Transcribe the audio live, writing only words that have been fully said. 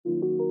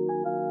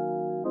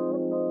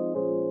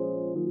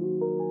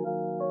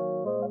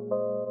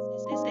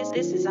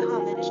This is a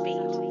homage beat.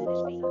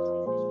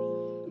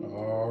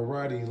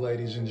 Alrighty,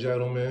 ladies and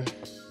gentlemen.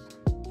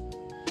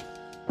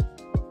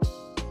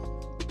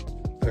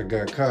 I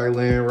got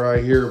Kylan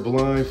right here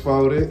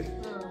blindfolded.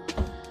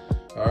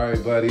 All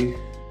right, buddy.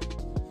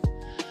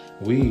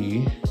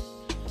 We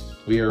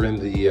are in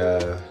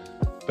the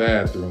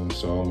bathroom,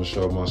 so I'm gonna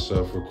show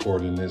myself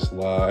recording this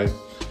live.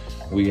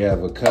 We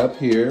have a cup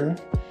here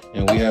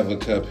and we have a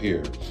cup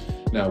here.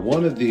 Now,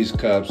 one of these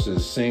cups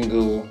is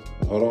single.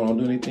 Hold on, don't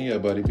do anything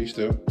yet, buddy, be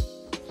still.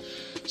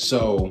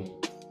 So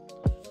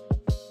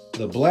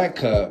the black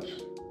cup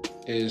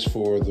is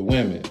for the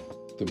women.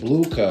 The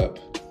blue cup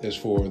is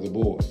for the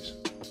boys,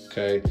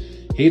 okay?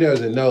 He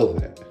doesn't know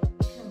that.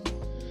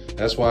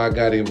 That's why I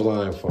got him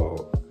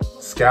blindfold.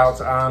 Scout's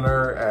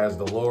honor as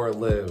the Lord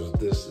lives.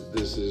 This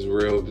is the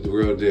real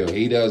deal.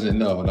 He doesn't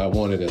know, and I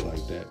wanted it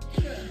like that.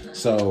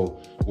 So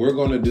we're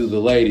gonna do the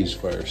ladies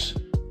first.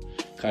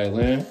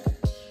 Kylan,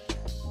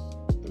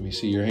 let me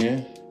see your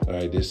hand. All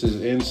right, this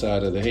is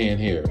inside of the hand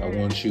here. I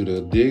want you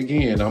to dig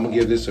in. I'm gonna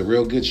give this a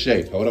real good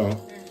shake. Hold on.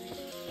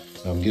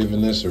 I'm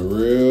giving this a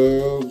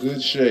real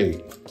good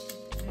shake.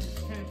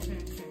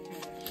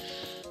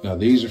 Now,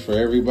 these are for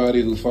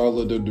everybody who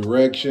followed the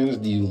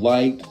directions. You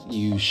liked,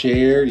 you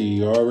shared,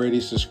 you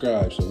already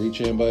subscribed. So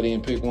reach in, buddy,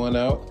 and pick one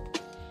out.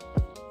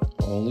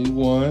 Only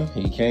one.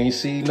 He can't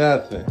see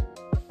nothing.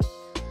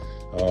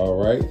 All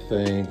right,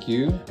 thank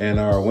you. And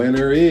our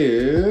winner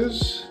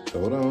is,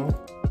 hold on,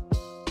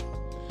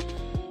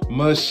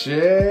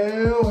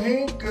 Michelle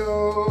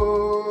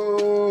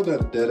Hinkle. Da,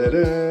 da, da,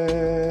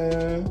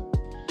 da.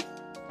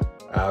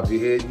 I'll be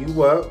hitting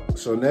you up.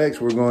 So next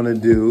we're gonna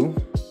do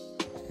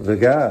the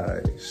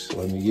guys.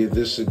 Let me give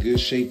this a good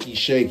shaky.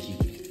 So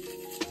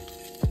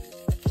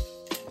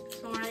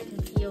I can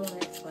feel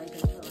it, so I can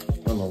feel it.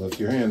 I'm gonna lift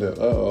your hand up.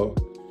 Uh-oh.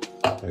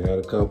 I got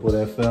a couple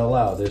that fell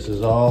out. This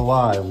is all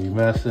live. We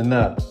messing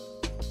up.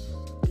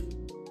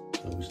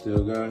 So we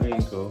still got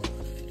Hinkle.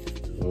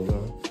 Hold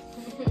on.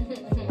 I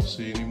don't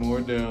see any more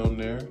down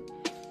there.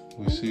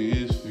 We see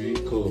his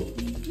feet. Cool.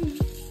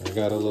 I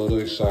got a little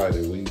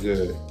excited. We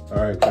good.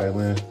 All right,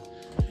 Kylan.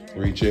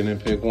 Reach in and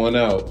pick one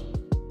out.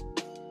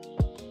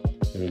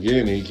 And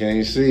again, he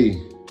can't see.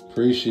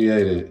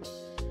 Appreciate it.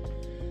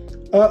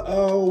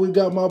 Uh-oh, we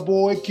got my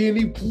boy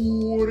Kenny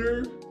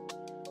Porter.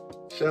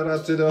 Shout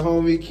out to the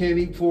homie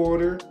Kenny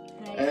Porter.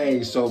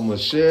 Hey, so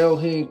Michelle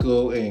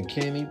Hinkle and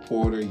Kenny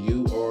Porter,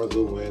 you are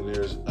the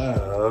winners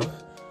of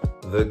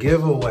the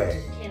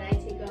giveaway. Can I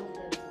take off the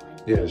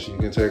blindfold? Yes, you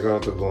can take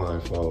off the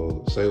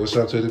blindfold. Say what's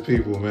up to the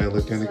people, man.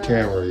 Look in the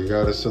camera. You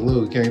got to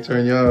salute. Can't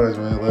turn your eyes,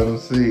 man. Let them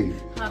see.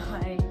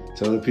 Hi.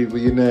 Tell the people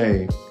your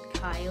name.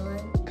 Kylan.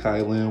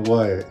 Kylan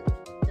what?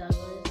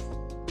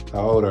 Douglas.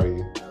 How old are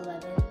you?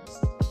 11.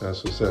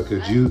 That's what's up.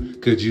 Could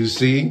you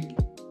see? No.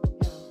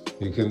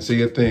 You couldn't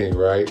see a thing,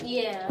 right?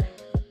 Yeah.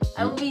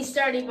 I will be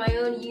starting my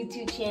own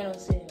YouTube channel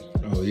soon.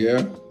 Oh,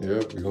 yeah?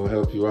 Yep, we're going to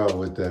help you out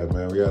with that,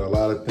 man. We got a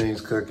lot of things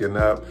cooking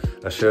up.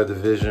 I share the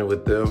vision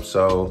with them.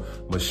 So,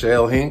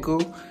 Michelle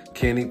Hinkle,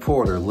 Kenny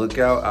Porter, look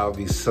out. I'll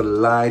be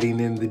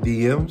sliding in the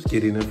DMs,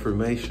 getting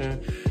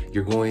information.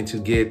 You're going to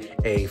get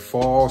a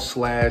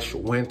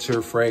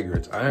fall/winter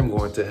fragrance. I'm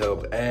going to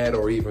help add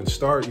or even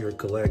start your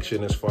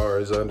collection as far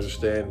as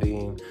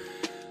understanding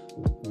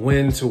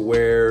when to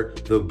wear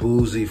the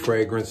boozy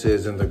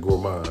fragrances and the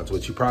gourmands,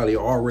 which you probably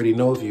already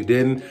know. If you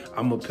didn't,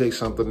 I'm gonna pick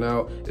something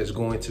out. It's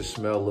going to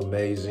smell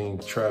amazing.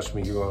 Trust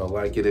me, you're gonna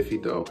like it. If you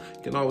don't,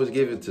 you can always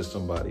give it to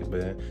somebody,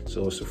 man.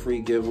 So it's a free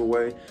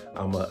giveaway.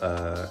 I'm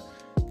gonna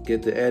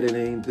get to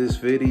editing this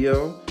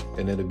video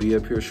and it'll be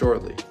up here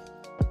shortly.